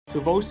So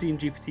we've all seen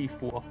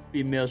GPT-4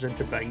 being merged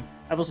into Bing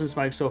ever since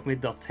Microsoft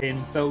made their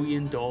 $10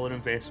 billion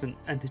investment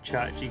into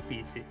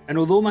ChatGPT. And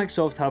although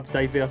Microsoft have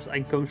diverse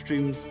income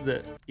streams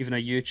that even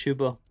a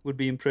YouTuber would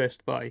be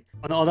impressed by,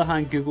 on the other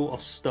hand, Google are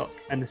stuck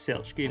in the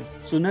search game.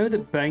 So now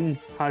that Bing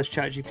has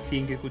ChatGPT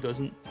and Google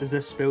doesn't, does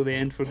this spell the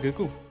end for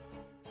Google?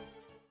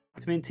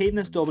 To maintain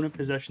this dominant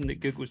position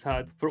that Google's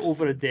had for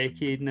over a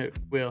decade now,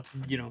 where,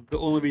 the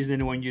only reason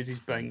anyone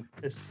uses Bing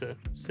is to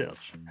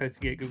search how to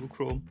get Google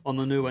Chrome on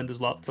the new Windows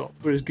laptop,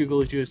 whereas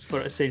Google is used for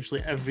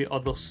essentially every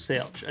other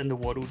search in the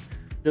world.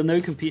 They're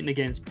now competing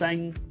against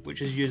Bing,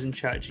 which is using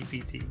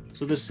ChatGPT.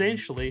 So they're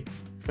essentially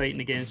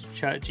fighting against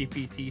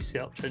ChatGPT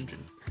search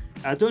engine.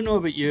 I don't know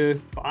about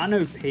you, but I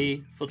now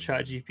pay for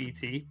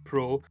ChatGPT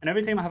Pro, and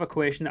every time I have a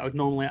question that I would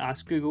normally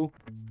ask Google,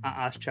 I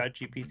ask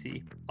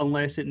ChatGPT,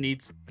 unless it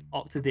needs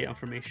up-to-date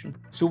information.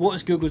 So what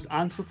is Google's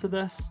answer to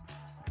this?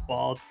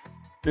 Bard.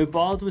 Now,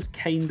 Bard was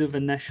kind of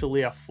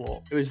initially a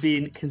flop. It was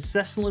being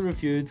consistently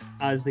reviewed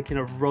as the kind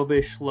of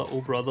rubbish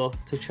little brother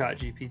to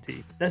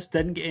ChatGPT. This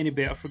didn't get any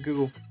better for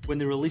Google when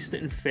they released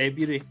it in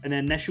February, and the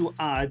initial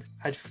ad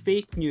had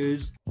fake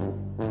news.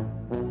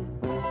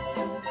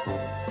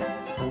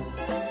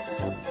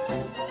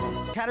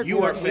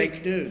 You are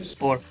fake news.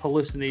 Or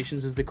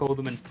hallucinations as they call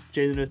them in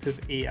generative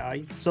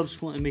AI,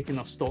 subsequently making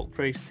their stock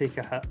price take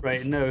a hit.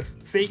 Right, now if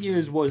fake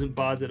news wasn't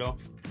bad enough,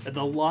 at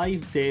the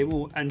live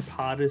demo in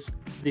Paris,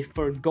 they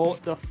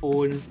forgot their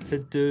phone to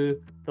do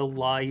the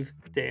live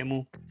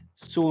demo.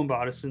 So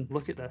embarrassing,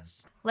 look at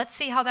this. Let's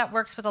see how that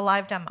works with a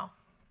live demo.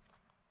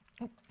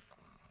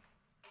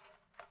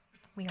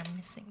 We are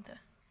missing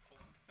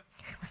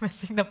we're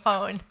missing the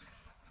phone.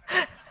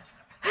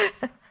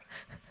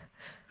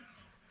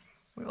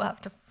 We will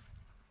have to,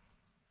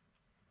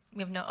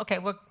 okay,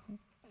 we're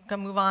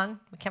gonna move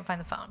on. We can't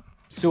find the phone.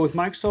 So with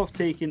Microsoft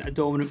taking a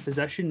dominant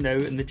position now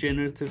in the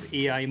generative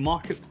AI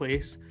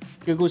marketplace,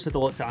 Google's had a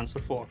lot to answer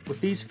for.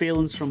 With these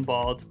failings from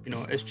Bard,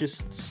 it's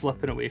just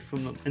slipping away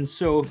from them. And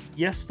so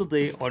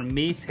yesterday on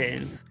May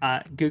 10th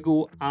at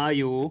Google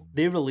I/O,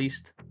 they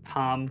released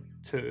PaLM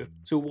 2.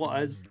 So what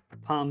is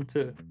PaLM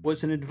 2? Well,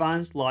 it's an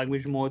advanced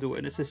language model,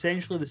 and it's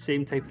essentially the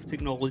same type of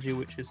technology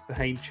which is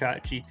behind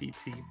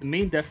ChatGPT. The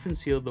main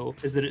difference here, though,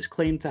 is that it's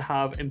claimed to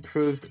have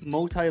improved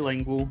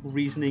multilingual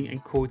reasoning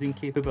and coding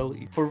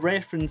capability. For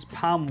reference,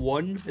 PaLM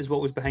 1 is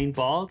what was behind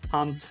Bard.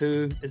 PaLM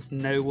 2 is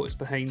now what's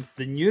behind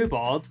the new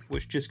Bard,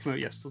 which just came out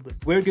yesterday.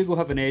 Where Google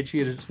have an edge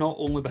here is it's not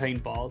only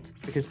behind Bard,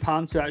 because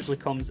PaLM 2 actually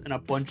comes in a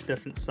bunch of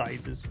different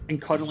sizes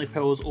and currently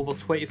powers over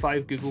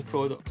 25 Google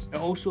products. It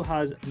also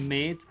has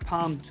Med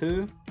PaLM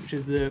 2, which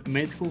is the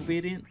medical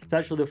variant. It's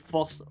actually the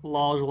first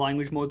large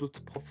language model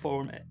to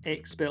perform at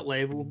expert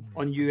level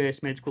on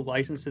US medical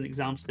licensing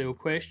exam style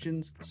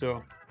questions,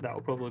 so that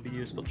will probably be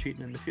used for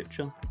cheating in the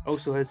future. It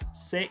also has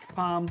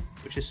SecPaLM,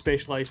 which is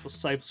specialised for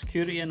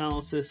cybersecurity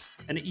analysis,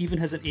 and it even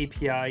has an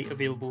API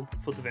available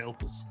for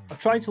developers. I've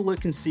tried to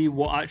look and see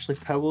what actually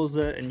powers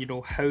it and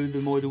how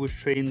the model was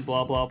trained,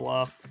 blah blah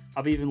blah.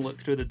 I've even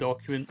looked through the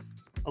document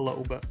a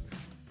little bit.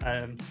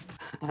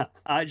 I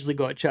actually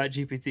got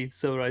ChatGPT to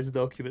summarise the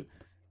document,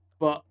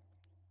 but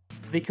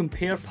they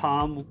compare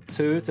PaLM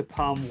 2 to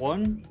PaLM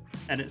 1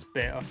 and it's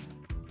better,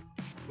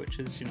 which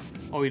is,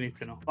 all you need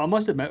to know. But I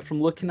must admit, from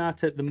looking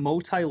at it, the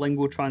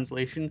multilingual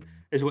translation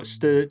is what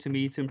stood out to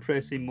me to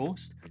impress me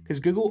most, because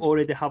Google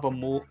already have a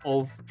moat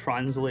of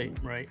Translate,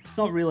 right? It's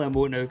not really a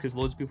moat now because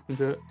loads of people can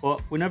do it, but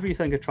whenever you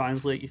think of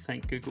Translate, you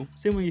think Google.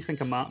 Same when you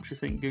think of Maps, you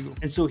think Google.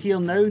 And so here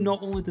now,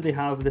 not only do they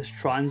have this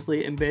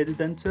Translate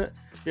embedded into it,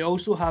 they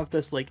also have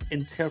this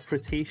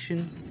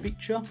interpretation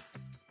feature.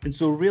 And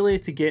so really,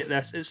 to get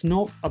this, it's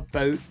not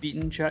about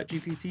beating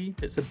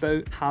ChatGPT, it's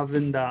about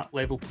having that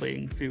level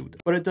playing field.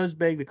 But it does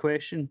beg the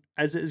question,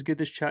 is it as good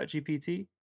as ChatGPT?